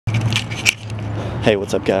Hey,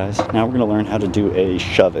 what's up guys? Now we're going to learn how to do a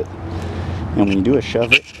shove it. And when you do a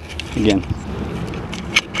shove it, again,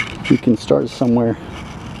 you can start somewhere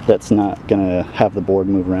that's not going to have the board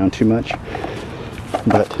move around too much,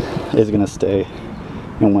 but is going to stay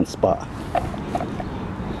in one spot.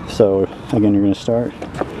 So again, you're going to start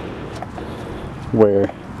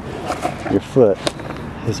where your foot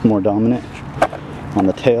is more dominant on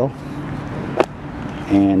the tail,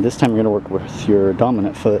 and this time you're going to work with your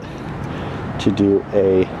dominant foot to do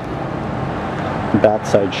a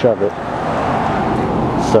backside shove it.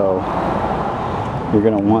 So you're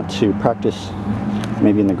going to want to practice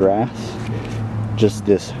maybe in the grass just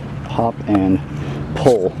this pop and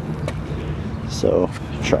pull. So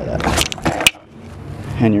try that,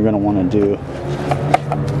 and you're going to want to do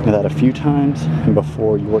that a few times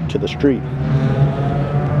before you work to the street.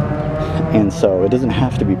 And so it doesn't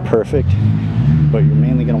have to be perfect, but you're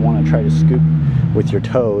mainly going to want to try to scoop with your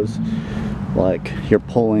toes like you're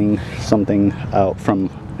pulling something out from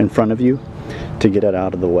in front of you to get it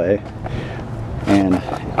out of the way. And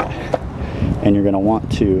you're going to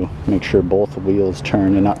want to make sure both wheels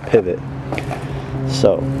turn and not pivot.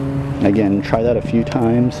 So again, try that a few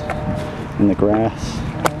times in the grass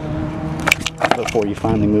before you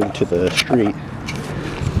finally move to the street,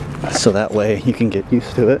 so that way you can get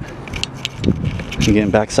used to it. Again,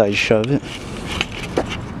 backside shove it.